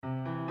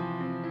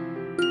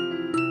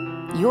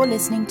You're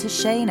listening to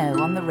Shane-O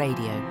on the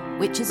Radio,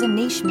 which is a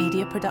niche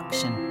media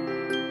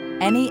production.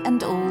 Any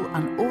and all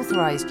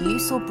unauthorised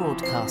use or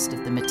broadcast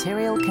of the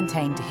material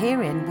contained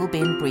herein will be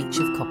in breach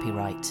of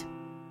copyright.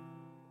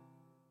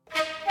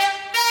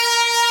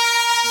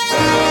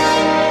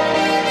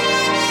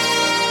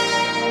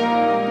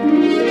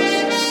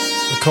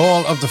 The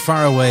Call of the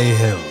Faraway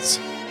Hills.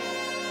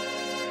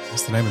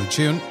 That's the name of the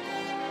tune.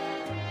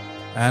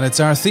 And it's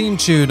our theme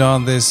tune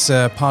on this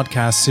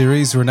podcast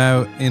series. We're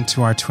now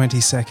into our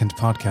 22nd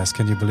podcast,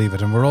 can you believe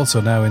it? And we're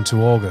also now into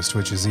August,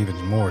 which is even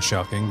more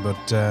shocking. But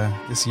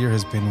this year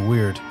has been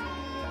weird.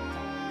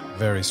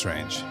 Very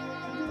strange.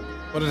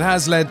 But it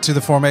has led to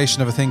the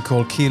formation of a thing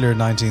called Keeler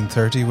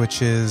 1930,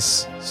 which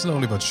is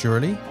slowly but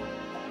surely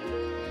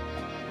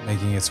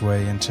making its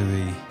way into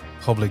the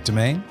public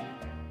domain.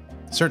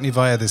 Certainly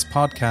via this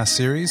podcast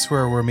series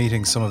where we're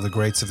meeting some of the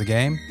greats of the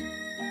game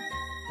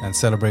and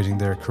celebrating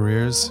their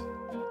careers.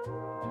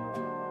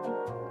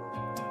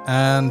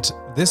 And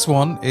this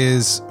one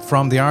is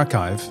from the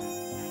archive,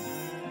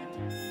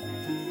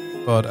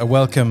 but a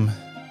welcome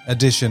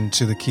addition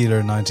to the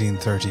Keeler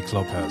 1930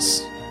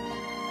 clubhouse.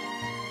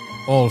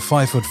 All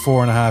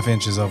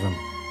 5'4.5" of him,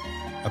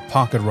 a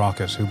pocket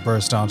rocket who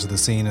burst onto the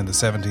scene in the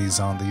 70s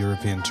on the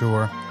European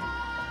tour,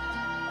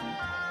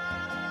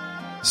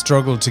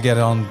 struggled to get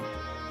on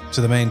to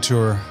the main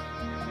tour,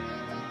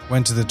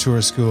 went to the tour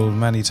school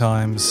many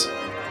times,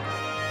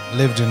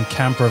 lived in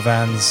camper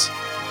vans,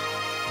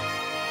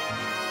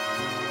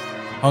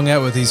 hung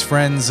out with his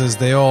friends as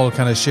they all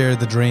kind of shared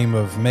the dream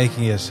of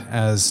making it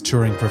as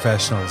touring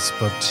professionals.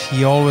 But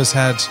he always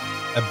had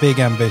a big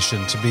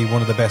ambition to be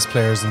one of the best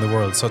players in the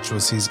world. Such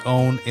was his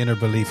own inner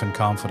belief and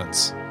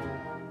confidence.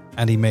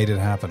 And he made it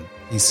happen.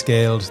 He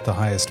scaled the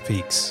highest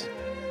peaks.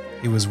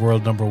 He was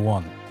world number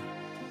one.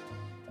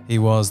 He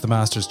was the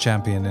Masters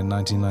champion in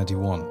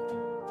 1991.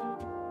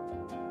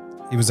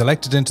 He was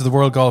elected into the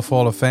World Golf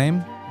Hall of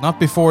Fame, not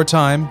before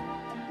time,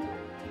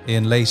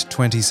 in late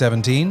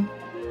 2017.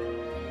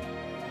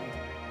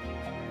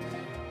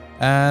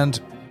 And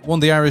won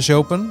the Irish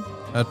Open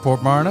at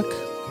Portmarnock,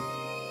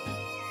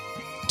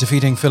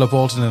 defeating Philip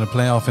Walton in a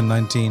playoff in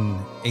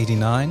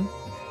 1989.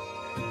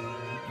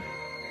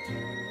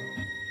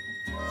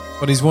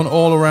 But he's won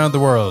all around the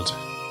world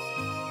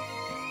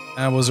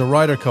and was a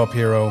Ryder Cup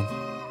hero.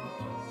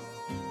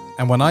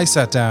 And when I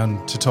sat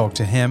down to talk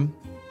to him,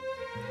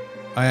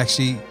 I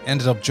actually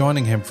ended up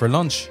joining him for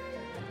lunch,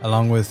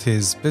 along with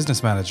his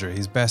business manager,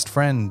 his best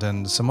friend,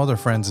 and some other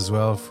friends as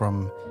well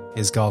from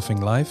his golfing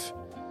life.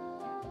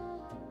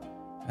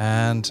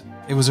 And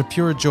it was a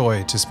pure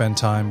joy to spend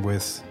time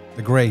with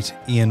the great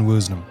Ian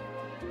Woosnam.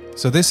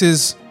 So this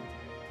is,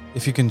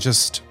 if you can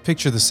just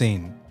picture the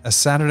scene, a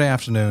Saturday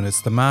afternoon.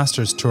 It's the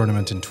Masters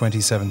tournament in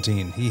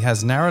 2017. He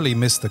has narrowly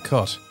missed the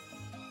cut.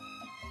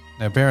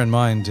 Now bear in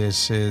mind,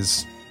 it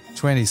is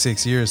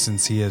 26 years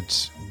since he had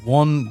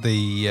won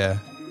the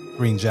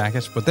green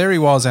jacket. But there he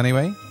was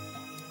anyway,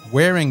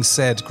 wearing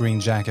said green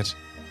jacket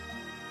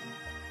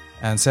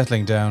and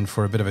settling down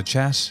for a bit of a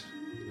chat,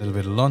 a little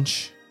bit of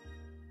lunch.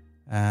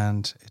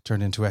 And it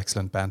turned into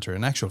excellent banter.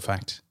 In actual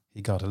fact,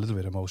 he got a little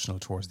bit emotional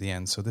towards the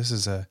end. So this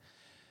is a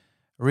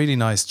really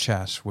nice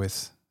chat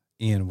with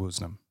Ian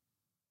Woosnam.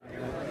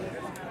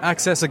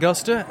 Access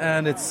Augusta,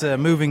 and it's a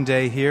moving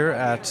day here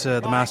at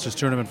the Masters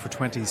Tournament for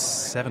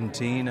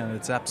 2017, and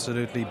it's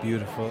absolutely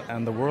beautiful.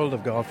 And the world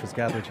of golf is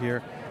gathered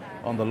here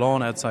on the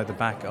lawn outside the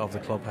back of the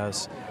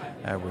clubhouse.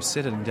 We're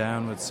sitting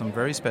down with some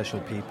very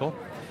special people.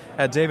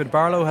 David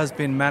Barlow has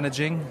been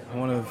managing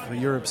one of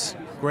Europe's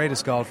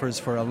greatest golfers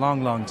for a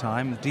long, long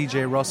time.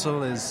 DJ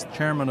Russell is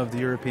chairman of the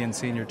European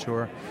Senior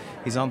Tour.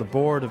 He's on the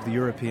board of the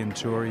European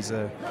Tour. He's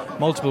a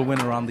multiple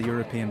winner on the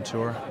European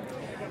Tour.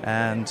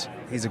 And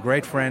he's a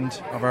great friend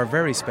of our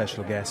very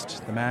special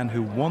guest, the man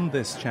who won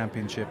this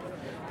championship,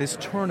 this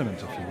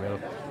tournament, if you will,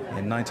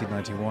 in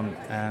 1991.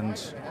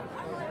 And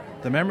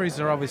the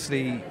memories are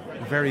obviously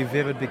very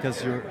vivid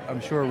because you're,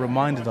 I'm sure,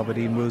 reminded of it,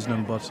 Ian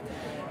Woosnam, but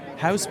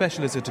how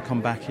special is it to come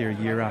back here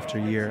year after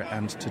year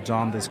and to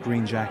don this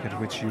green jacket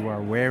which you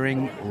are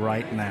wearing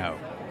right now?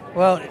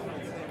 Well,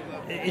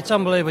 it's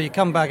unbelievable. You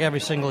come back every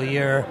single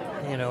year,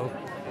 you know.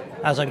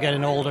 As I'm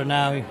getting older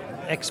now,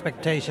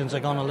 expectations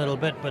are gone a little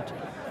bit, but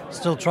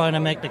still trying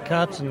to make the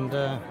cut and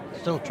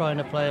still trying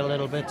to play a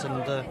little bit.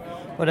 And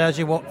but as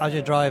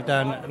you drive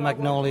down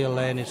Magnolia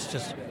Lane, it's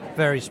just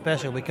very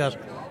special because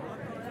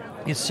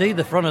you see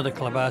the front of the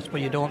clubhouse,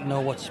 but you don't know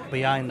what's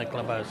behind the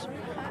clubhouse.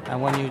 And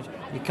when you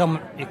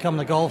come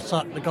the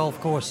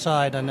golf course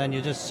side, and then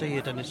you just see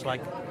it, and it's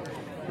like,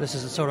 this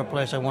is the sort of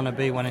place I want to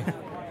be when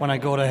I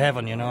go to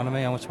heaven. You know what I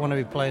mean? I just want to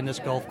be playing this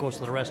golf course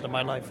for the rest of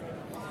my life.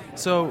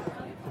 So,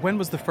 when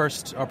was the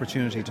first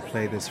opportunity to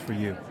play this for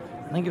you?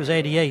 I think it was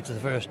 88, the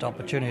first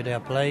opportunity I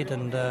played,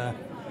 and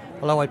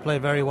although I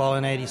played very well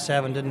in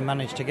 87, didn't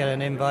manage to get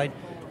an invite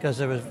because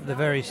they're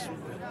very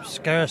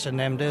scarce in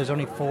them days.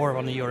 Only 4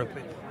 on the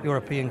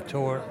European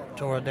tour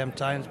at them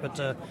times, but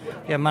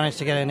managed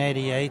to get in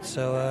 88.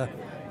 So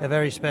a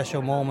very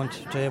special moment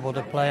to be able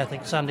to play. I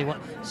think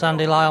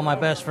Sandy Lyle, my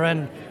best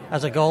friend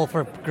as a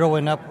golfer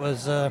growing up,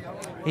 was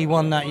he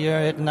won that year,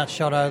 hitting that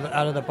shot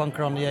out of the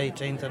bunker on the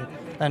 18th and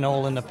then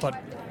all in the putt.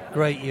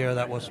 Great year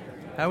that was.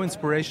 How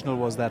inspirational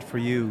was that for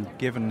you,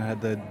 given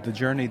the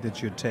journey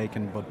that you'd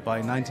taken? But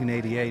by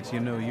 1988,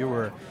 you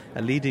were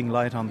a leading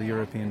light on the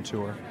European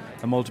Tour,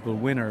 a multiple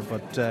winner.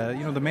 But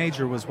the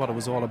major was what it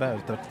was all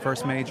about, the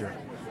first major.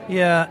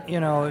 Yeah,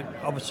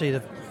 obviously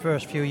the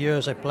first few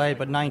years I played,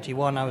 but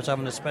 91 I was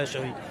having a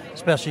special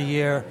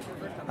year.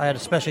 I had a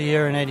special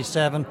year in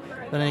 87.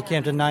 Then it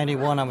came to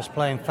 91, I was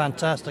playing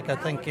fantastic. I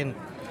think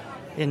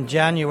in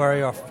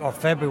January or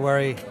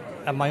February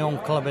at my own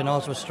club in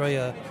Oswestry,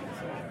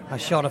 I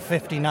shot a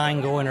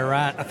 57 going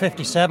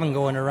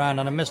around,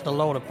 and I missed a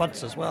load of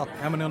putts as well.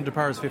 How many under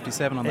par is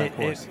 57 on that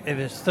course? It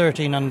was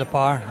 13 under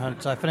par, and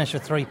I finished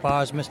with 3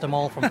 pars, missed them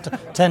all from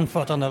 10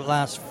 foot on the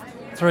last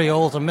 3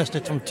 holes, and missed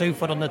it from 2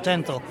 foot on the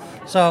 10th hole.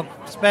 So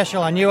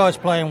special. I knew I was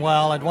playing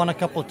well. I'd won a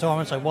couple of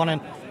tournaments. I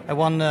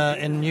won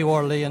in New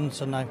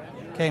Orleans, and I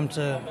came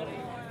to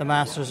the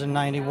Masters in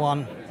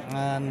 91,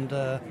 and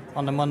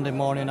on the Monday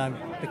morning I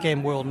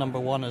became world number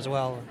 1 as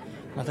well.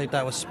 And I think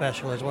that was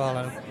special as well.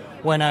 And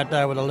went out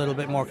there with a little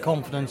bit more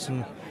confidence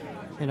and,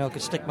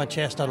 could stick my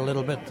chest out a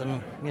little bit.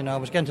 And, I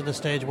was getting to the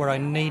stage where I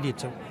needed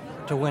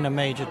to win a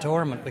major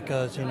tournament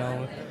because,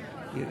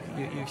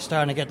 you're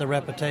starting to get the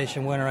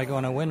reputation, when are I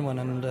going to win one?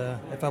 And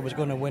if I was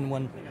going to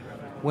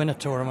win a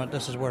tournament,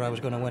 this is where I was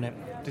going to win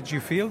it. Did you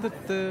feel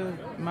that the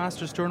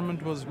Masters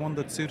tournament was one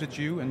that suited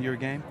you and your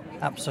game?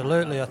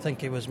 Absolutely. I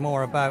think it was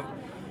more about,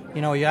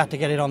 you had to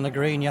get it on the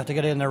green, you had to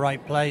get it in the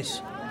right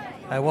place.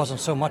 It wasn't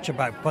so much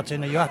about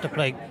putting. You have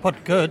to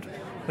putt good,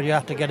 but you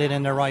have to get it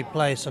in the right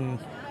place. And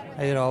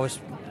I was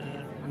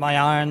with my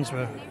irons.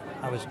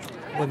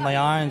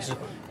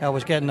 I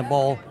was getting the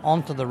ball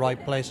onto the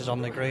right places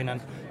on the green.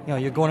 And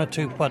you're going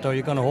to 2-putt or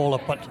you're going to hole a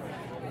putt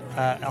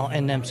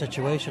in them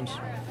situations.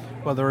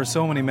 Well, there are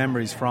so many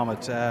memories from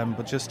it.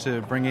 But just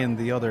to bring in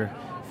the other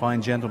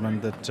fine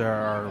gentlemen that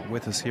are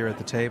with us here at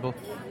the table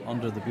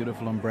under the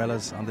beautiful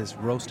umbrellas on this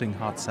roasting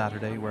hot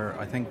Saturday, where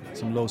I think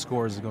some low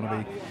scores is going to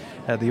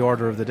be the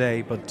order of the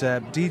day. But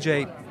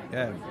DJ,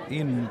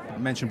 Ian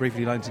mentioned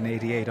briefly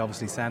 1988.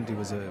 Obviously Sandy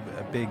was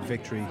a big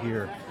victory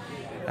here.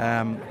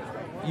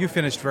 You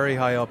finished very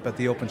high up at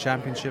the Open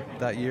Championship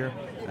that year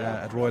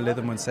at Royal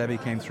Lytham when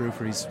Sebi came through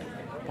for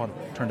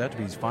what turned out to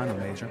be his final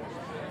major.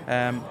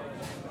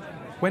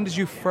 When did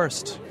you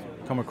first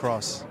come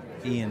across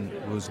Ian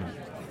Woosnam?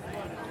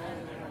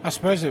 I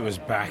suppose it was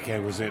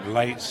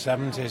late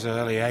 70s,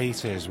 early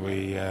 80s.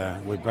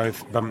 We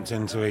both bumped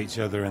into each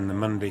other in the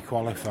Monday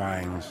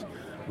qualifyings.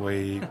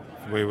 We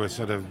were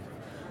sort of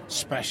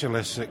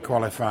specialists at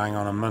qualifying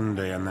on a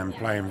Monday and then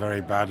playing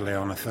very badly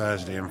on a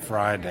Thursday and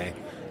Friday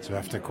to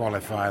have to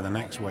qualify the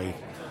next week.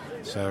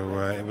 So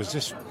it was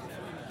just,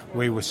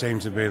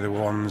 seemed to be the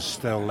ones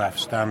still left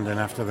standing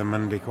after the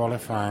Monday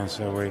qualifying,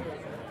 so we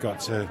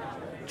got to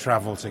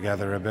travel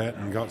together a bit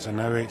and got to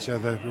know each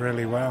other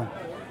really well.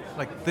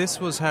 Like, this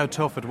was how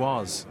tough it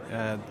was.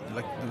 There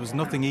was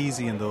nothing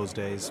easy in those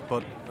days,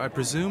 but I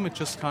presume it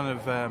just kind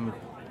of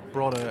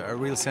brought a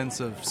real sense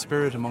of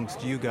spirit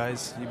amongst you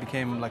guys. You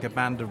became like a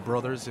band of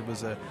brothers. It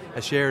was a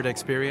shared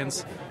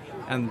experience,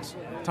 and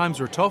times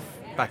were tough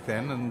back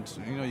then, and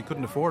you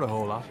couldn't afford a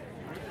whole lot.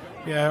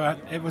 Yeah,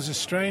 it was a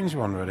strange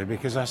one really,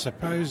 because I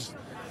suppose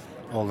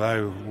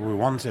although we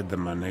wanted the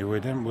money, we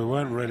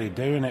weren't really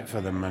doing it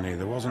for the money.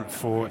 There wasn't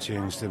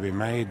fortunes to be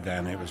made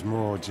then. It was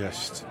more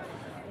just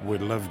we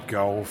loved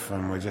golf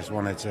and we just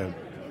wanted to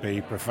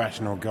be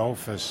professional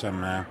golfers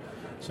somehow.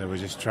 So we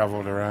just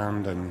travelled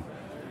around and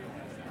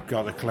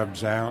got the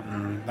clubs out,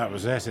 and that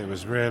was it. It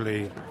was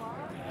really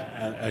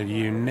a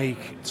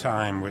unique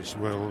time which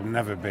will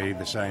never be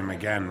the same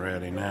again,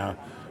 really. Now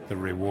the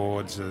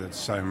rewards are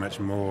so much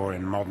more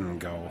in modern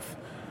golf.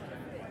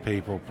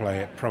 People play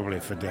it probably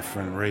for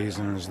different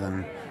reasons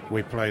than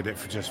we played it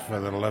just for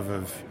the love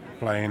of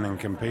playing and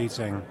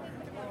competing.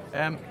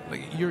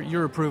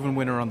 You're a proven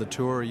winner on the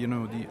tour.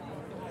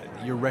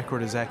 Your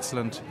record is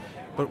excellent.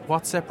 But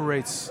what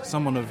separates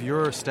someone of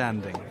your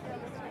standing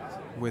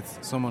with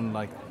someone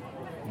like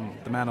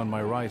the man on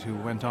my right, who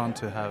went on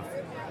to have,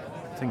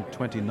 I think,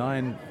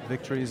 29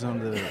 victories on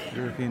the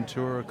European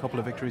Tour, a couple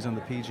of victories on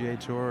the PGA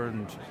Tour,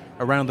 and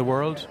around the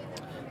world?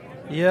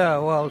 Yeah,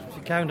 well, if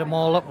you count them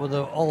all up with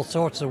all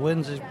sorts of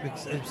wins,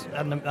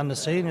 and the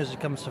seniors, it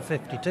comes to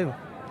 52,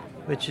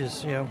 which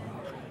is,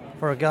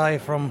 for a guy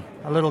from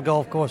a little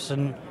golf course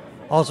in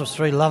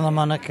Oswestry,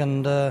 Lanamannock,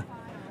 and,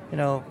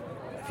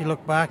 if you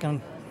look back,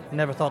 and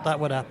never thought that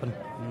would happen,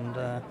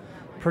 and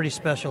pretty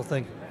special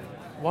thing.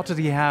 What did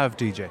he have,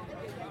 DJ?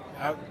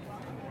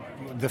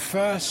 The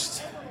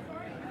first,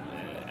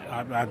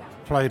 I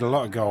played a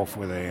lot of golf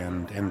with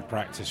Ian in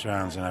practice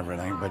rounds and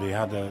everything, but he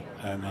had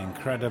an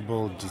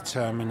incredible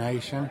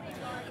determination.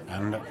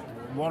 And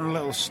one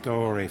little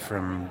story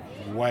from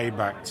way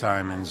back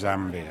time in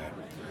Zambia,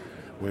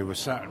 we were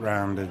sat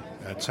round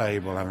a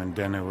table having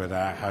dinner with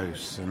our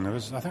hosts, and I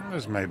think there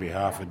was maybe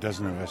half a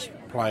dozen of us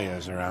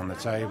players around the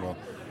table.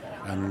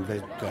 And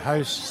the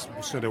host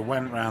sort of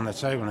went round the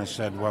table and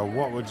said, well,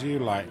 what would you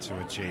like to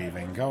achieve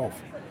in golf?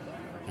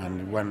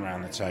 And went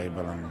round the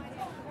table, and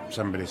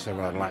somebody said,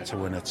 well, I'd like to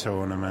win a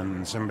tournament,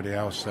 and somebody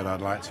else said,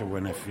 I'd like to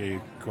win a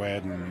few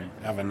quid and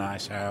have a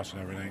nice house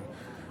and everything.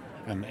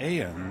 And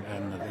Ian,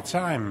 and at the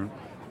time,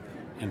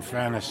 in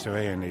fairness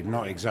to Ian, he'd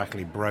not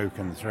exactly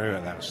broken through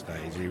at that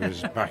stage. He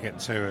was back at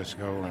tour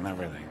school and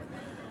everything.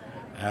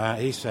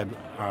 He said,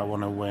 I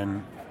want to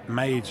win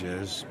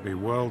majors, be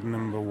world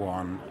number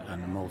one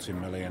and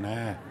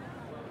multi-millionaire.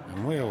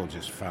 And we all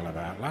just fell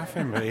about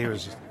laughing, but he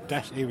was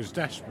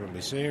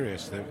desperately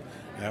serious.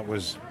 That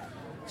was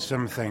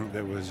something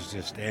that was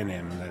just in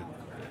him that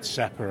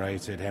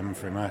separated him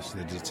from us,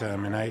 the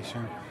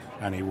determination.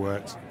 And he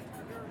worked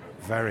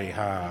very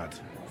hard,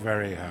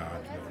 very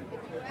hard.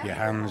 Your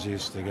hands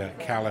used to get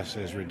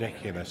calluses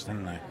ridiculous,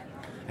 didn't they?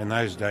 In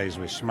those days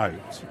we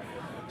smoked,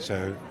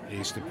 so he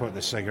used to put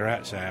the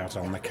cigarettes out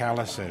on the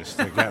calluses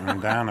to get them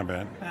down a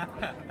bit.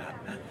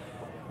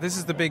 This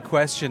is the big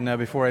question now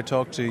before I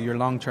talk to your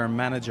long-term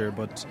manager,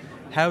 but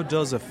how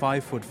does a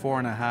 5 foot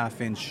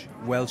 4.5-inch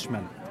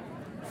Welshman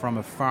from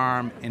a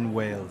farm in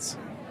Wales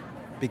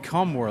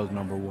become world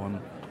number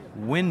one,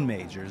 win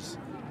majors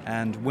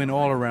and win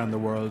all around the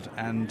world,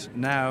 and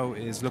now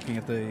is looking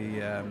at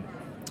the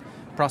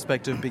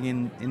prospect of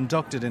being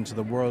inducted into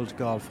the World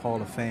Golf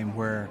Hall of Fame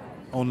where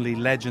only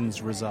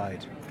legends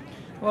reside?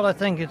 Well, I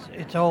think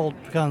it's all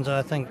because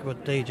I think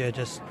what DJ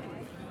just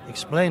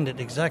explained it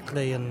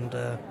exactly, and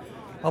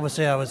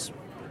obviously I was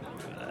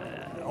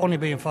only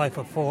being 5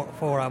 foot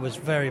 4, I was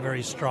very,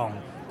 very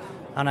strong,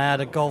 and I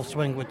had a golf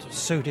swing which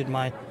suited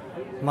my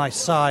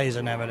size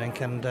and everything.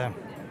 And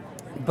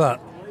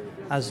but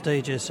as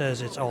DJ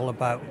says, it's all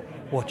about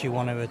what you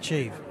want to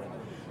achieve.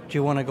 Do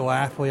you want to go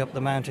halfway up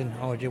the mountain,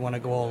 or do you want to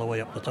go all the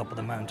way up the top of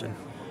the mountain?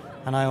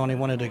 And I only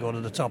wanted to go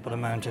to the top of the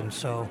mountain.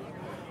 So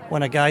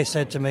when a guy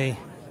said to me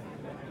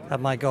at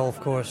my golf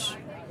course,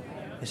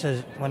 he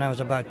says, when I was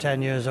about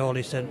 10 years old,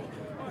 he said,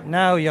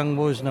 now, young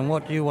Woosnam,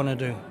 what do you want to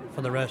do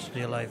for the rest of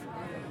your life?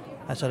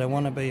 I said, I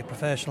want to be a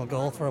professional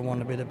golfer. I want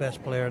to be the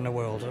best player in the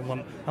world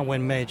and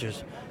win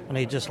majors. And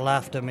he just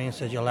laughed at me and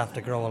said, you'll have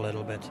to grow a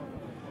little bit.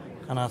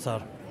 And I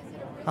thought,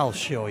 I'll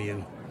show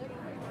you.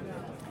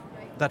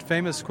 That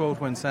famous quote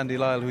when Sandy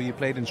Lyle, who you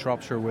played in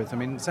Shropshire with, I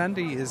mean,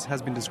 Sandy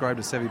has been described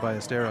as Seve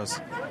Ballesteros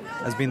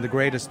as being the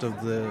greatest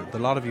of the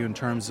lot of you in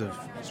terms of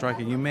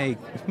striking. You may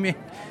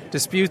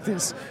dispute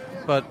this,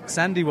 but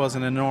Sandy was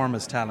an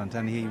enormous talent,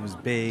 and he was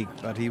big,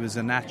 but he was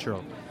a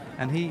natural.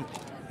 And he,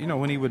 you know,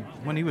 when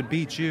he would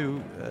beat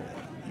you,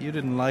 you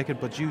didn't like it,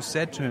 but you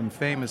said to him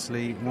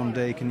famously one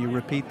day, can you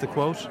repeat the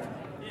quote?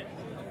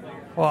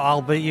 Well,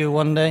 I'll beat you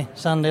one day,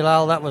 Sandy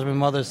Lyle. That was my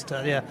mother's.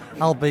 Yeah,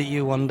 I'll beat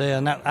you one day,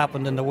 and that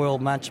happened in the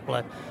World Match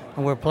Play.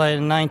 And we're playing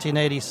in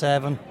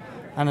 1987,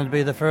 and it'll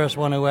be the first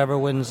one who ever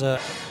wins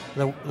the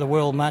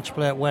World Match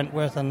Play at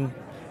Wentworth, and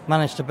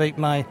managed to beat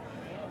my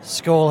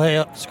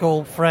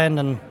school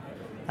friend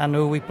and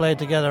who we played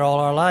together all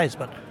our lives.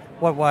 But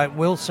what I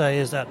will say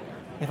is that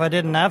if I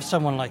didn't have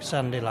someone like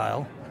Sandy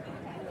Lyle,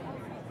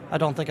 I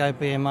don't think I'd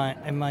be in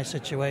my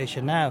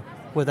situation now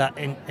with that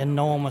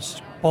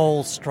enormous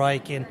ball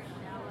striking.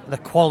 The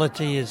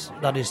quality is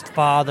that his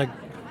father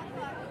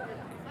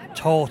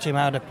taught him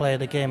how to play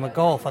the game of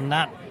golf, and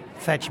that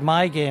fetched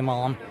my game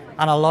on,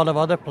 and a lot of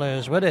other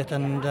players with it.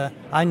 And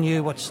I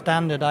knew what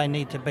standard I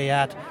need to be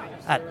at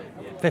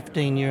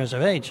 15 years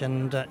of age,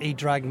 and he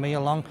dragged me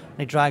along. And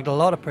he dragged a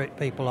lot of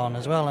people on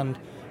as well. And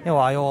you know,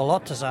 I owe a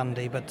lot to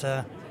Sandy, but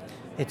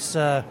it's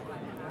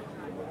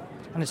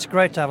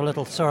great to have a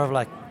little sort of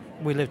like,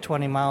 we live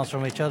 20 miles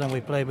from each other, and we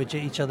played with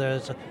each other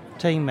as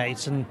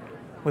teammates, and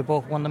we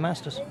both won the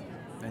Masters.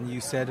 And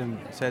you said to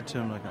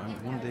him, like,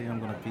 one day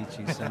I'm going to beat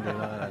you, Sandy.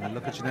 And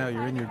look at you now,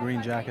 you're in your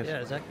green jacket. Yeah,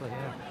 exactly,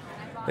 yeah.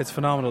 It's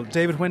phenomenal.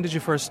 David, when did you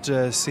first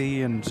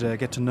see and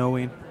get to know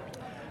Ian?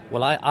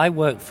 Well, I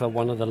work for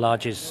one of the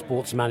largest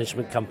sports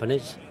management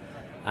companies,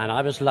 and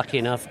I was lucky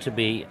enough to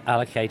be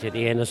allocated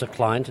Ian as a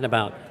client in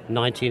about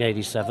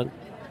 1987.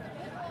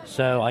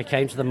 So I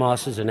came to the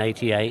Masters in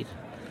 88,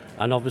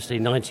 and obviously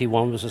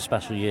 91 was a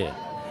special year.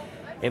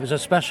 It was a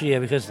special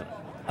year because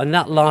in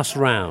that last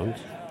round,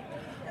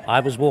 I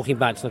was walking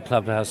back to the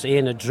clubhouse.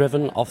 Ian had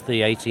driven off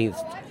the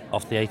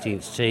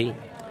 18th tee,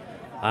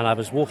 and I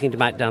was walking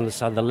back down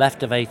the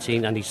left of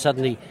 18, and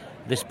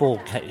this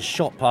ball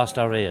shot past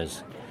our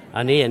ears.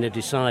 And Ian had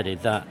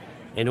decided that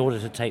in order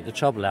to take the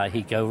trouble out,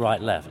 he'd go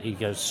right-left. He'd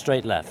go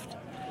straight left.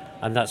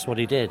 And that's what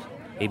he did.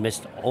 He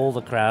missed all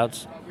the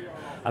crowds.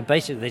 And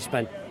basically they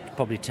spent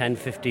probably 10,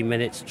 15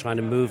 minutes trying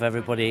to move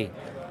everybody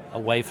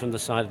away from the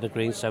side of the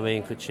green so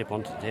Ian could chip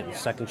on to hit the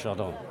second shot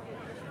on.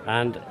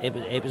 And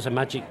it was a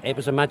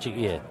magic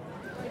year.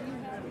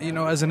 You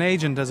know, as an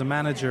agent, as a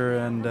manager,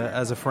 and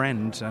as a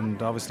friend,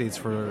 and obviously it's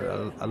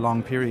for a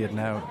long period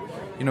now,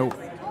 you know,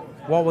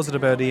 what was it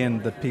about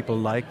Ian that people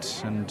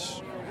liked, and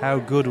how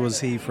good was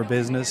he for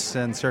business,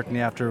 and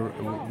certainly after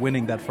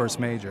winning that first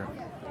major?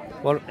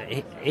 Well,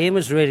 Ian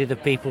was really the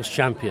people's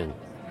champion.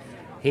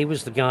 He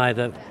was the guy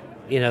that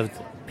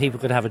people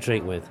could have a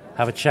drink with,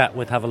 have a chat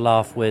with, have a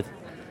laugh with.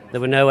 There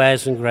were no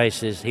airs and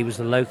graces. He was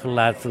the local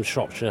lad from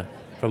Shropshire,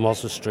 from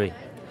Oswestry,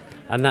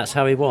 and that's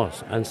how he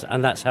was, and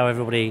that's how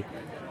everybody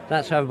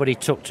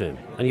took to him.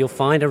 And you'll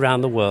find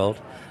around the world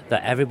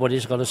that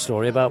everybody's got a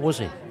story about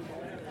Wuzzy,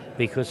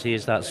 because he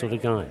is that sort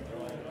of guy,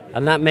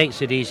 and that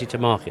makes it easy to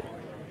market.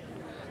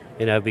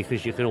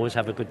 Because you can always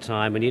have a good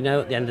time, and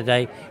at the end of the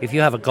day, if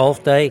you have a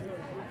golf day,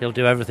 he'll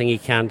do everything he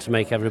can to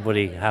make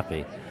everybody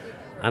happy.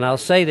 And I'll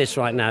say this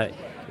right now,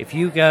 if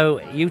you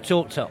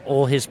talk to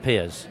all his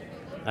peers,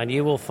 and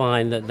you will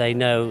find that they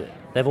know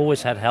they've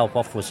always had help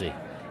off Wuzzy.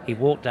 He'd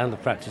walk down the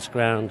practice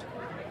ground,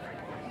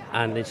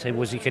 and they'd say,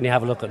 Wuzzy, can you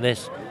have a look at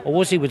this? Or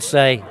Wuzzy would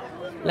say,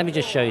 let me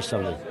just show you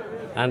something.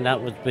 And that's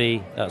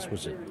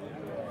Wuzzy.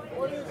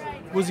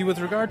 Wuzzy, with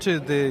regard to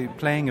the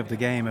playing of the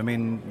game, I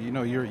mean, you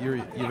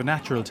have a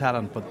natural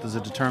talent, but there's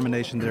a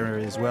determination there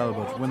as well.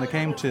 But when it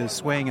came to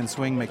swing and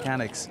swing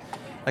mechanics,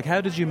 like,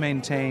 how did you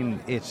maintain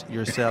it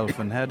yourself,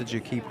 and how did you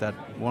keep that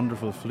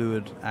wonderful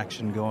fluid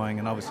action going?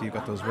 And obviously you've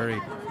got those very,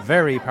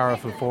 very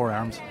powerful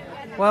forearms.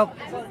 Well,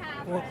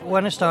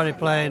 when I started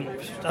playing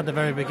at the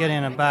very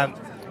beginning, about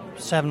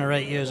 7 or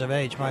 8 years of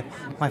age,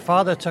 my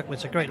father took me.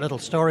 It's a great little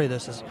story.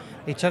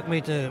 He took me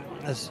to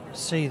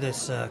see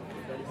this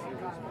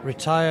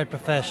retired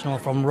professional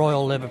from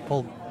Royal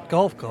Liverpool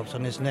Golf Clubs,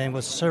 and his name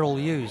was Cyril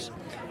Hughes,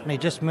 and he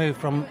just moved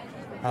from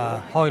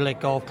Hoylake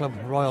Golf Club,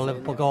 Royal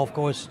Liverpool Golf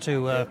Course,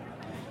 to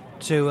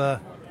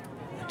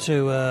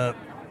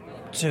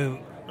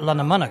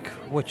Lunnamunnock,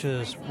 which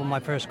was my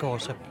first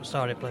course. I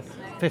started playing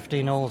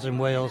 15 holes in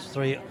Wales,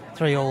 three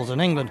holes in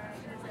England.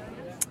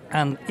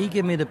 And he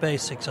gave me the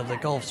basics of the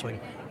golf swing.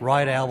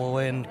 Right elbow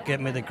in,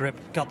 get me the grip,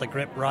 got the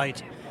grip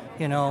right,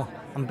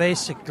 and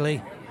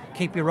basically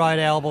keep your right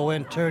elbow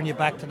in, turn your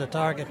back to the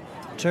target,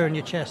 turn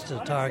your chest to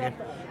the target.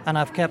 And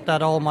I've kept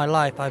that all my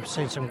life. I've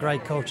seen some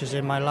great coaches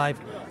in my life,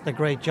 the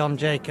great John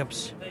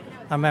Jacobs.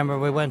 I remember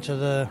we went to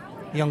the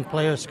Young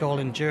Players School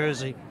in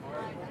Jersey.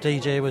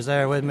 DJ was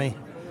there with me,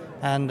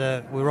 and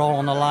we were all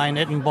on the line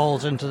hitting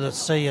balls into the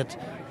sea at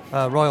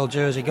Royal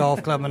Jersey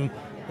Golf Club, and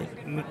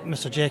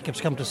Mr.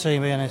 Jacobs come to see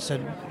me, and I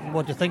said,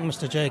 what do you think,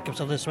 Mr. Jacobs,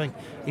 of this swing?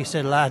 He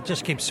said, lad,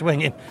 just keep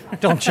swinging,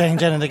 don't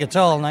change anything at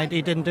all. And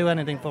he didn't do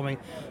anything for me.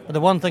 But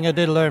the one thing I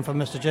did learn from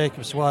Mr.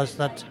 Jacobs was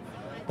that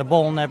the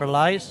ball never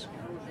lies,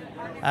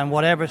 and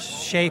whatever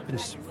shape,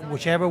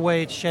 whichever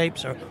way it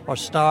shapes or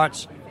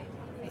starts,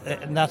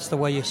 and that's the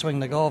way you swing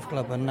the golf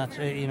club. And that's,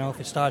 if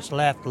it starts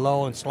left,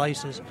 low, and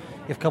slices,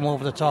 you've come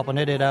over the top and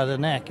hit it out of the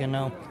neck.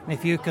 And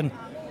if you can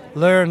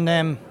learn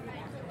them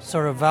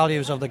sort of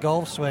values of the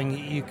golf swing,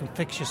 you can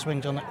fix your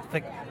swing on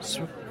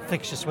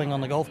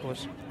the golf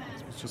course.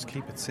 Let's just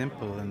keep it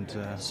simple and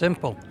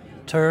simple.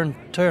 Turn.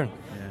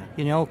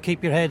 Yeah.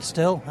 Keep your head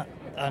still.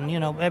 And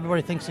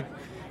everybody thinks that,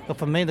 but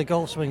for me, the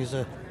golf swing is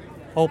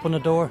open the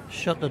door,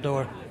 shut the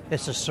door.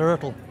 It's a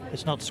circle.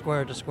 It's not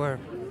square to square.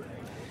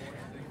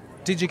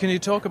 DJ, can you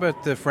talk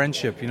about the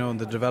friendship, and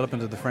the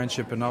development of the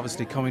friendship, and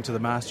obviously coming to the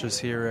Masters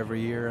here every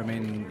year? I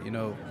mean,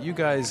 you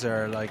guys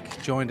are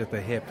like joined at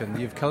the hip, and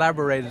you've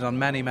collaborated on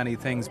many, many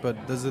things, but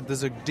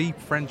there's a deep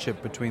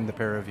friendship between the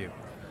pair of you.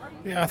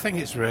 Yeah, I think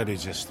it's really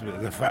just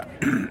the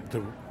fact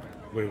that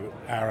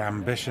our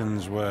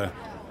ambitions were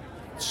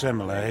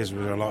similar. His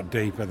were a lot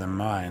deeper than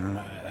mine,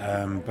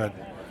 but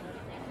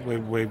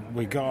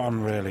we got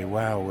on really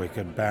well. We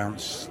could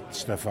bounce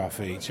stuff off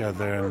each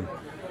other, and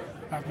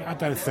I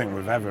don't think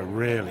we've ever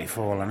really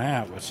fallen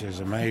out, which is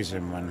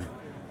amazing when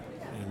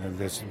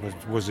this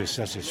was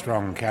such a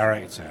strong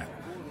character.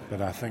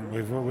 But I think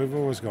we've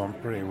always gone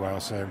pretty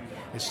well. So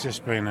it's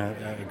just been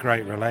a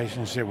great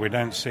relationship. We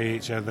don't see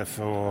each other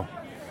for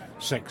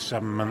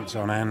 6-7 months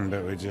on end,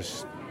 but we're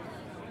just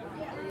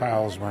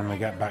pals when we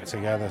get back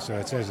together. So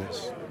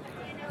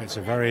it's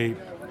a very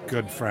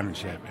good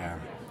friendship. Yeah.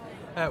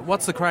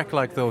 What's the crack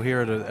like, though,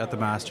 here at the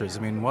Masters? I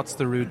mean, what's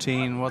the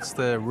routine? What's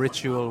the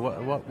ritual?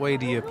 What way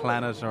do you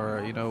plan it?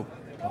 Or,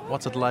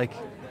 what's it like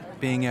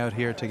being out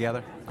here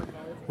together?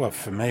 Well,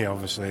 for me,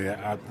 obviously,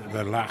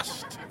 the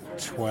last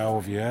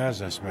 12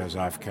 years, I suppose,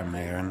 I've come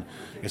here. And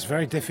it's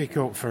very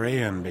difficult for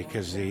Ian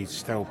because he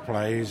still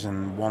plays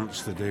and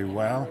wants to do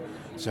well.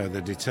 So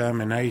the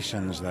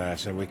determination's there.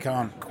 So we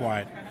can't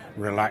quite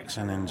relax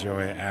and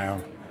enjoy it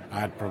how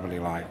I'd probably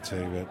like to.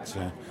 But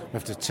we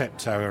have to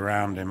tiptoe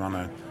around him on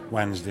a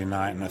Wednesday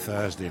night and a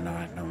Thursday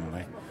night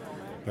normally,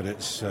 but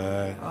it's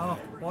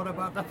what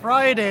about the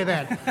Friday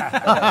then?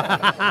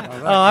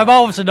 I'm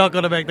obviously not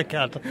going to make the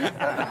cut.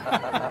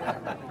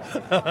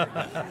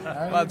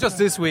 Well, just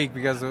this week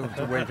because of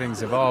the way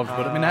things evolved.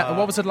 But I mean,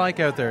 what was it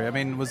like out there? I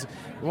mean,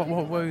 what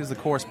was the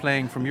course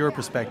playing from your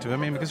perspective? I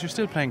mean, because you're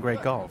still playing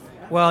great golf.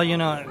 Well,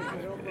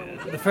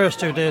 the first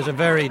 2 days are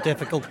very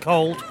difficult,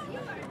 cold,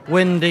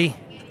 windy,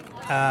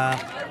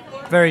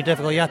 very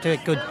difficult. You have to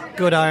get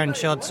good iron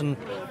shots, and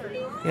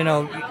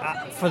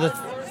for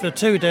the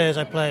 2 days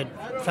I played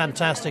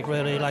fantastic.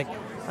 Really, like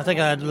I think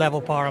I had level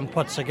par on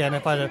putts again.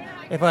 If I'd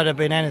have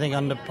been anything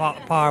on the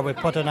par with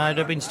putting, I'd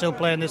have been still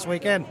playing this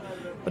weekend.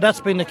 But that's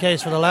been the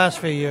case for the last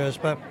few years.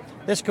 But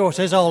this course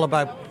is all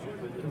about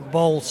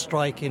ball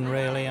striking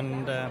really,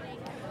 and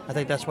I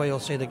think that's why you'll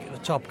see the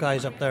top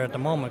guys up there at the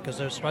moment, because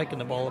they're striking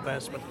the ball the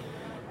best.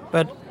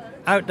 But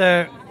out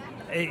there,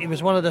 it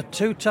was one of the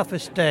 2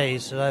 toughest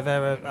days that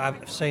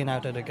I've seen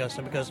out at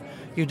Augusta, because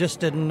you just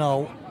didn't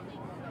know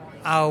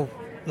how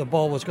the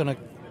ball was going to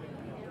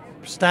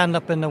stand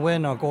up in the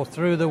wind or go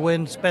through the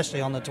wind, especially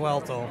on the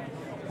 12th hole.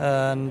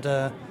 And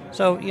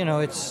so, you know,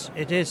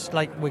 it is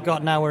like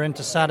we're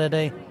into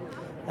Saturday.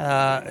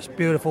 It's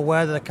beautiful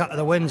weather,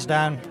 the wind's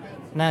down,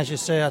 and as you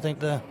say, I think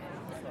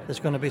there's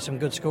going to be some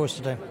good scores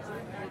today.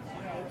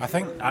 I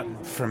think,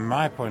 from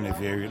my point of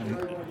view,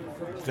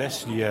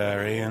 this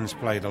year Ian's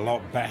played a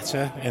lot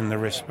better in the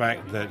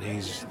respect that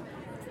he's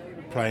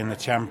playing the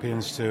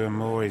Champions Tour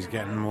more, he's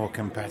getting more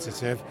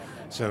competitive.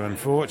 So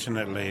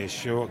unfortunately his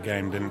short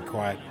game didn't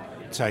quite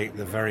take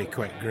the very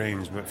quick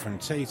greens, but from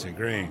tee to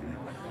green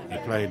he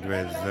played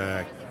with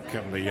a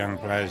couple of young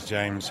players,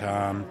 James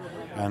Hahn,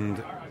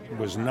 and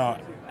was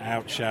not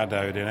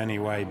outshadowed in any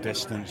way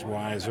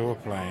distance-wise or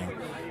playing,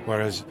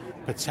 whereas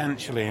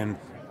potentially in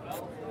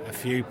a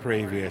few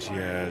previous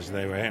years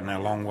they were hitting a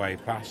long way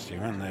past you,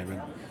 weren't they?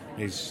 But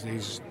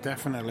he's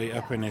definitely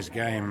up in his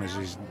game as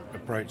he's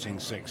approaching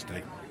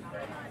 60.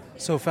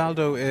 So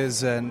Faldo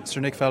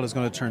Sir Nick Faldo is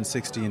going to turn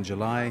 60 in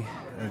July.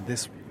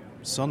 This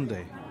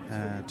Sunday,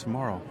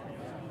 tomorrow,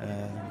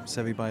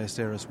 Seve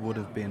Ballesteros would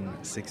have been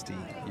 60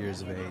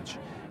 years of age,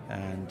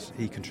 and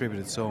he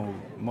contributed so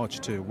much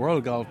to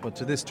world golf, but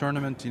to this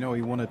tournament, you know,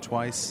 he won it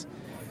twice.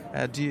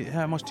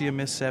 How much do you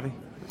miss Seve?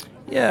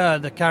 Yeah,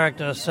 the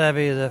character of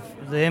Seve,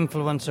 the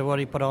influence of what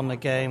he put on the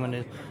game,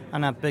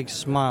 and that big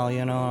smile,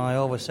 you know. I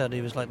always said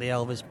he was like the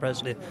Elvis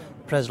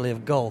Presley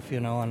of golf, you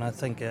know, and I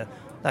think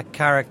that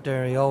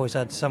character, he always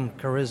had some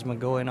charisma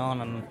going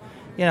on, and,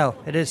 you know,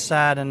 it is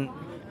sad, and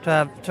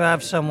to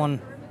have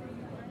someone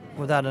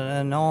with that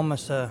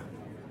enormous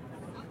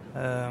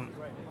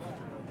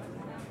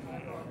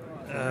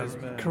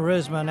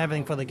charisma and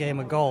everything for the game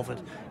of golf,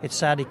 it's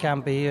sad he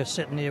can't be here,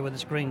 sitting here with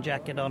his green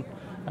jacket on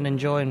and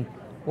enjoying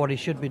what he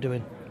should be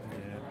doing.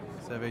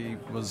 Yeah.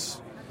 Seve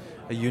was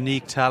a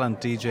unique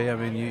talent, DJ. I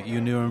mean, you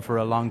knew him for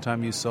a long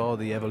time. You saw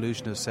the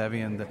evolution of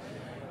Seve and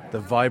the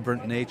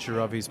vibrant nature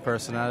of his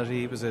personality.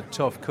 He was a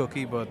tough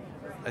cookie, but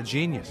a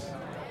genius.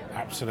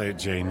 Absolute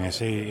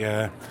genius.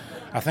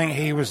 I think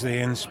he was the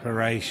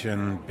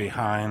inspiration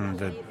behind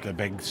the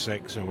Big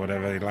Six, or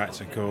whatever they like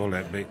to call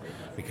it,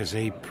 because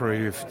he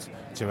proved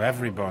to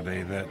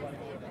everybody that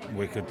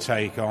we could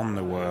take on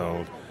the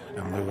world,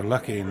 and we were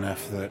lucky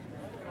enough that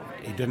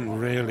he didn't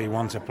really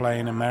want to play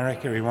in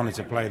America. He wanted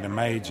to play the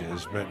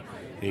majors, but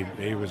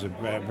he was a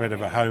bit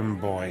of a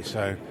homeboy,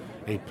 so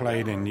he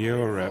played in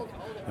Europe,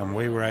 and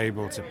we were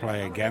able to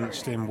play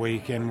against him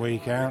week in,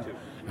 week out,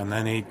 and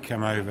then he'd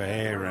come over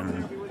here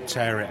and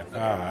tear it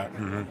apart,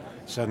 and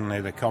suddenly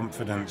the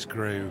confidence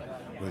grew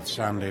with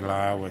Sandy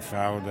Lyle, with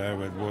Faldo,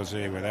 with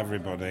Woosie, with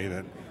everybody,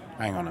 that,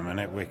 hang on a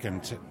minute,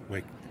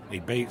 he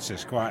beats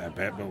us quite a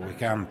bit, but we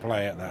can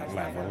play at that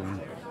level.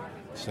 And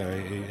so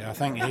I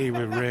think he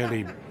was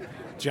really...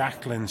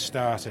 Jacklin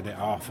started it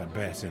off a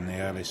bit in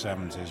the early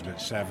 70s, but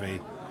Seve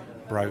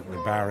broke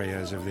the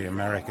barriers of the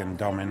American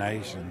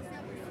domination.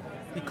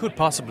 He could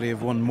possibly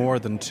have won more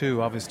than 2.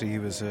 Obviously, he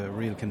was a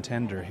real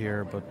contender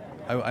here, but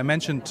I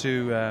mentioned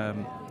to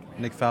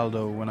Nick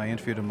Faldo when I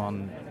interviewed him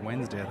on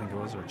Wednesday, I think it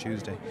was, or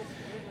Tuesday,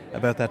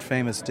 about that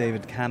famous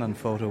David Cannon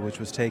photo which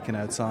was taken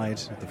outside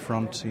at the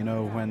front, you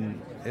know,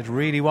 when it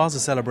really was a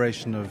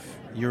celebration of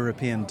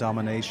European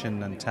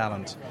domination and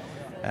talent,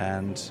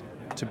 and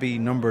to be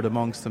numbered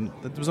amongst them.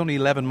 There was only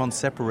 11 months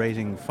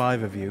separating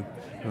 5 of you,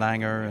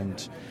 Langer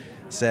and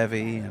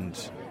Seve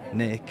and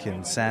Nick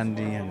and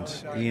Sandy and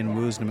Ian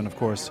Woosnam, and of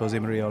course Jose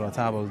Maria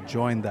Olazabal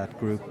joined that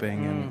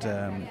grouping,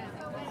 and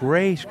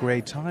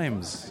great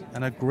times,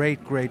 and a great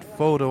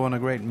photo and a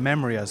great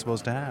memory, I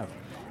suppose, to have.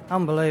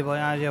 Unbelievable.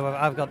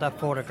 I've got that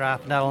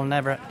photograph. That'll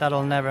never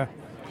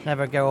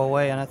go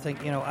away. And I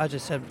think, you know, as I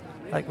said,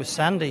 like with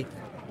Sandy,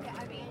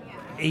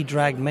 he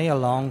dragged me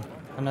along,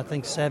 and I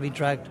think Seve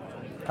dragged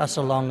us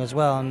along as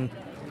well, and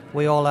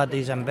we all had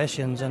these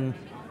ambitions, and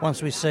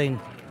once we've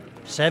seen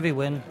Seve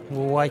win,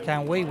 well, why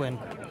can't we win?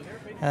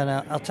 And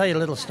I'll tell you a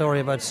little story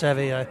about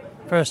Seve.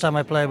 First time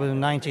I played with him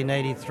in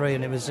 1983,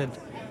 and it was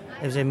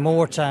in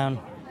Moortown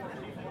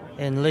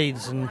in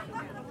Leeds, and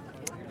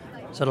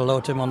said hello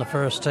to him on the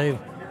first tee.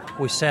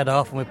 We set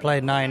off and we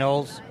played 9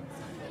 holes,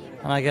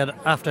 and I get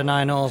after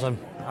 9 holes,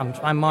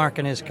 I'm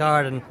marking his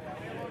card, and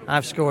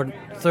I've scored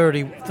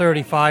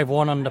 35,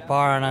 1 under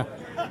par, and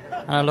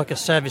I look at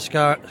Seve's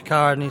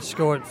card and he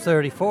scored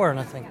 34, and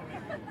I think,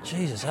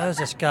 Jesus, how's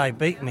this guy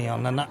beat me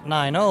on the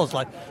 9 holes?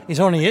 Like, he's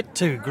only hit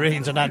 2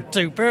 greens and had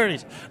 2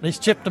 birdies, and he's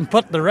chipped and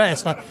put the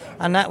rest.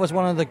 And that was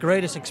one of the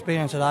greatest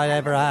experiences I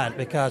ever had,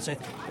 because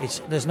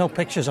there's no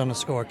pictures on the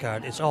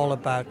scorecard. It's all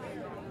about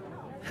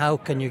how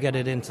can you get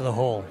it into the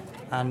hole.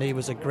 And he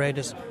was the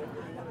greatest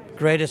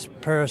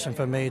person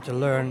for me to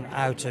learn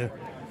how to.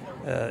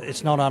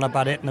 It's not on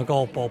about hitting a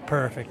golf ball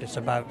perfect. It's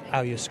about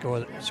how you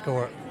score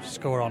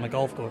on a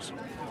golf course.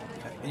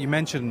 you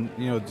mentioned,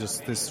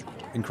 just this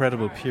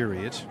incredible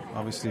period,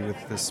 obviously with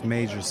this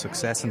major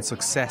success and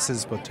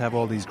successes, but to have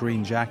all these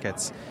green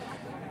jackets.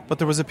 But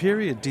there was a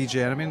period,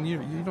 DJ, I mean,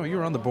 you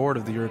were on the board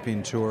of the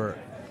European Tour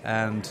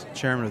and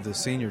chairman of the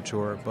Senior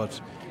Tour, but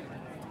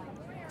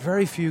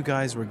very few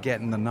guys were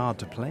getting the nod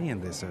to play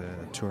in this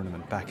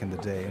tournament back in the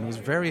day, and it was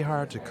very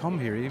hard to come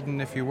here, even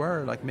if you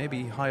were like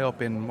maybe high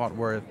up in what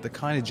were the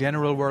kind of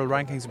general world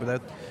rankings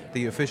without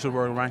the official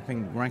world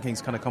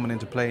rankings kind of coming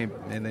into play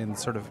in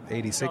sort of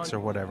 86 or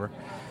whatever.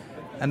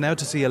 And now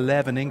to see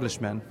 11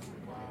 Englishmen,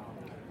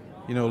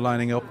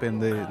 lining up in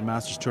the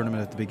Masters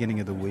tournament at the beginning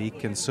of the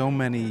week, and so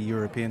many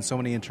Europeans, so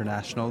many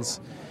internationals.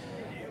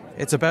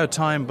 It's about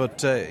time,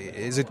 but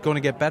is it going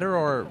to get better,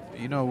 or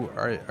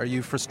are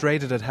you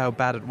frustrated at how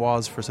bad it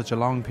was for such a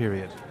long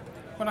period?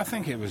 Well, I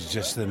think it was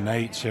just the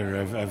nature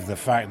of the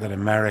fact that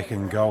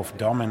American golf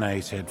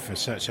dominated for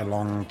such a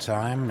long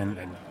time, and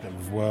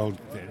the world.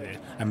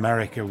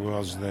 America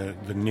was the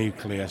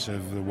nucleus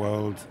of the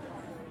world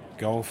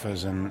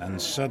golfers,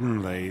 and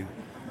suddenly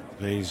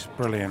these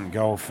brilliant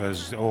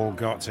golfers all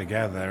got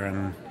together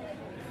and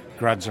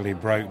gradually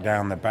broke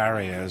down the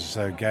barriers,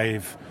 so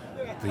gave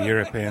the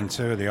European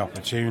Tour the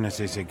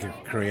opportunity to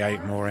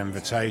create more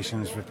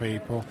invitations for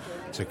people,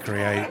 to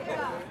create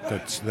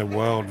the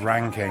world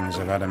rankings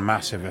have had a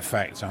massive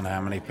effect on how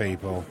many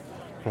people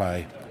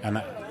play.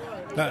 And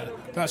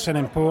that's an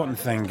important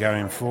thing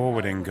going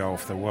forward in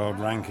golf, the world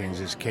rankings,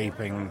 is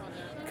keeping,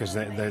 because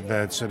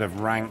they're sort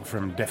of ranked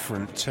from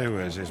different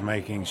tours, is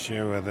making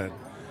sure that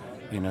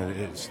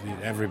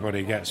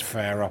everybody gets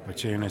fair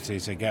opportunity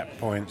to get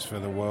points for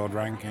the world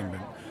ranking.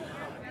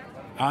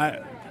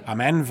 But I'm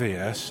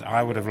envious.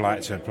 I would have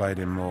liked to have played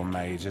in more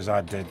majors.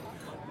 I did,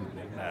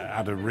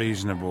 had a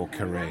reasonable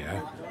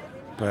career,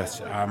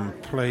 but I'm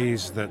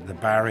pleased that the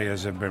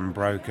barriers have been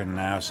broken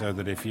now, so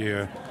that if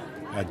you're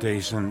a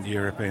decent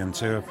European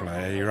Tour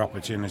player, your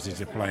opportunity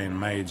to play in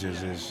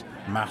majors is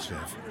massive,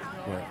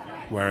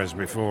 whereas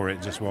before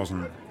it just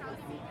wasn't.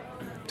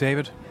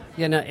 David?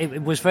 Yeah, no,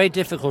 it was very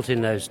difficult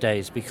in those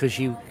days because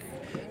the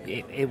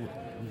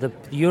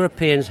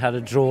Europeans had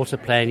a draw to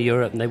play in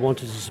Europe, and they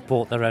wanted to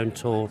support their own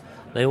tour.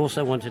 They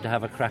also wanted to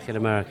have a crack in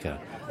America.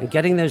 And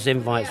getting those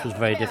invites was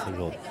very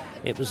difficult.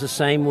 It was the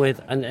same with,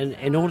 and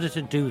in order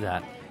to do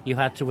that, you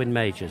had to win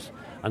majors.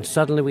 And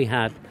suddenly we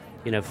had,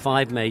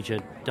 5 major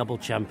double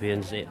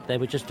champions. They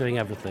were just doing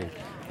everything.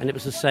 And it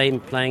was the same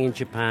playing in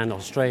Japan,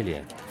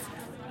 Australia.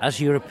 As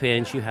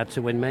Europeans, you had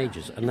to win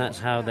majors, and that's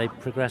how they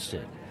progressed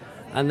it.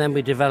 And then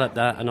we developed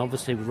that, and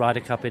obviously we Ryder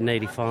Cup in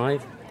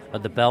 85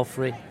 at the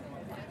Belfry,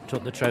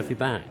 took the trophy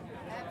back.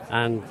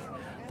 And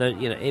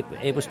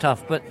it was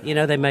tough, but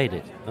they made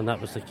it, and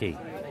that was the key.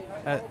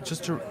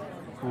 Just to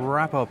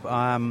wrap up,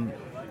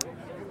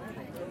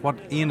 what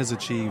Ian has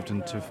achieved,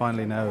 and to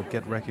finally now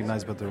get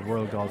recognised by the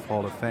World Golf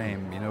Hall of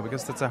Fame,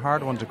 because that's a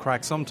hard one to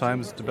crack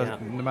sometimes,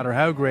 no matter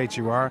how great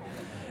you are.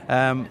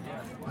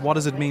 What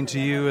does it mean to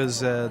you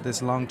as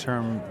this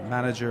long-term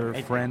manager,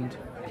 friend?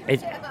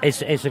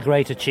 It's a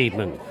great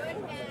achievement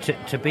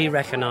to be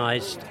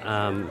recognised.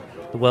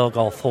 The World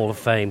Golf Hall of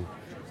Fame.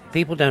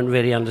 People don't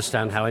really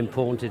understand how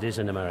important it is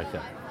in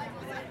America.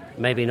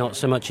 Maybe not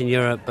so much in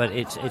Europe, but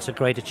it's a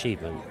great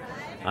achievement.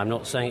 I'm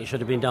not saying it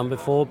should have been done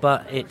before,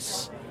 but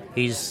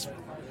he's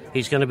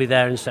going to be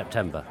there in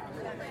September,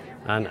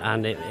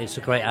 and it's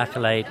a great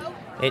accolade.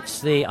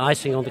 It's the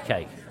icing on the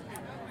cake.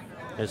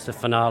 It's the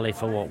finale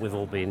for what we've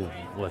all been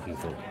working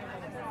for.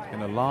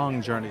 In a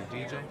long journey,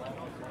 DJ.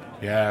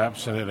 Yeah,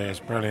 absolutely. It's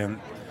brilliant.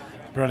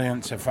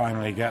 Brilliant to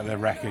finally get the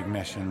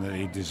recognition that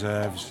he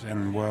deserves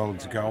in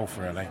world golf,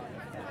 really.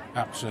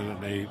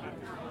 Absolutely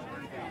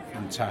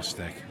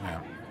fantastic.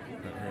 Yeah,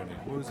 really.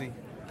 Woozy,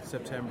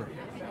 September.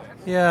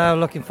 Yeah,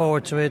 looking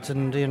forward to it,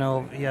 and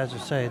as you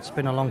say, it's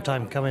been a long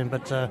time coming,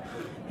 but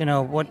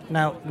what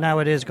now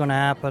it is going to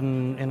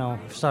happen.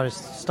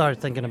 Started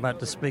thinking about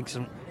the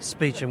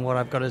speech and what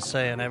I've got to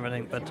say and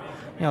everything, but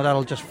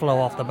that'll just flow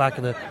off the back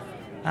of the.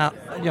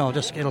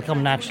 It'll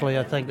come naturally.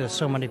 I think there's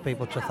so many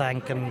people to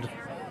thank, and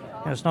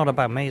it's not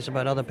about me; it's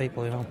about other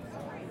people.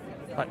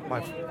 Like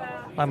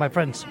my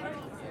friends.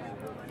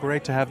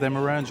 Great to have them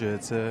around you.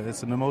 It's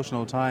an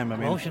emotional time.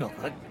 Emotional.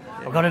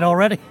 I've got it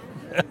already.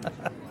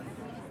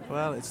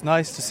 Well, it's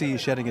nice to see you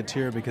shedding a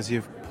tear because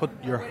you've put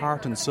your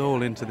heart and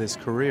soul into this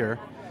career.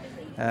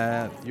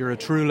 You're a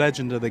true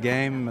legend of the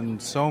game,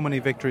 and so many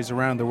victories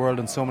around the world,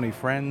 and so many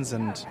friends,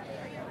 and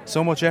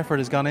so much effort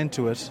has gone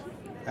into it.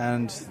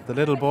 And the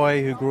little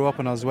boy who grew up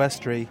in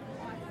Oswestry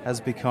has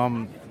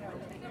become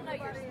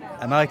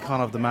an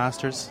icon of the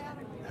Masters,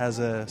 has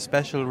a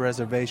special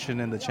reservation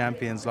in the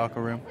Champions locker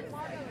room,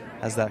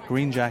 has that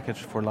green jacket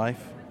for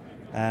life,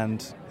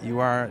 and you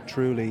are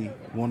truly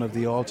one of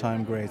the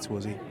all-time greats,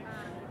 Woozy.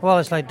 Well,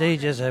 it's like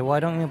DJ said,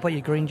 why don't you put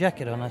your green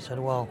jacket on? I said,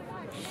 well,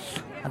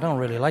 I don't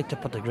really like to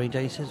put the green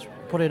jacket. He says,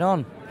 put it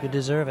on, you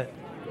deserve it.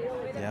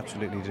 You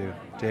absolutely do.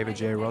 David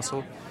J.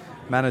 Russell,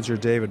 manager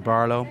David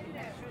Barlow.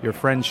 your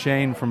friend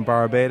Shane from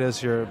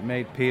Barbados, your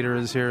mate Peter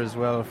is here as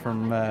well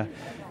from the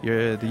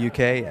UK,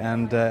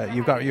 and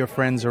you've got your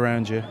friends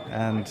around you,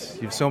 and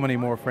you've so many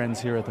more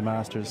friends here at the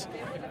Masters.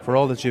 For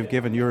all that you've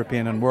given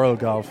European and world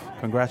golf,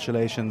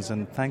 congratulations,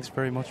 and thanks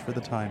very much for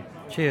the time.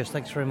 Cheers,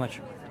 thanks very much.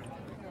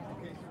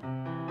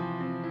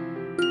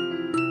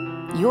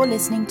 You're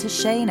listening to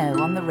Shane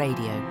O on the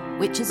Radio,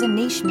 which is a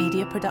niche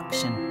media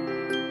production.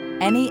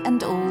 Any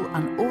and all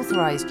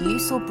unauthorised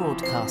use or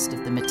broadcast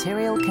of the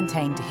material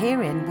contained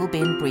herein will be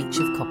in breach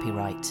of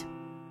copyright.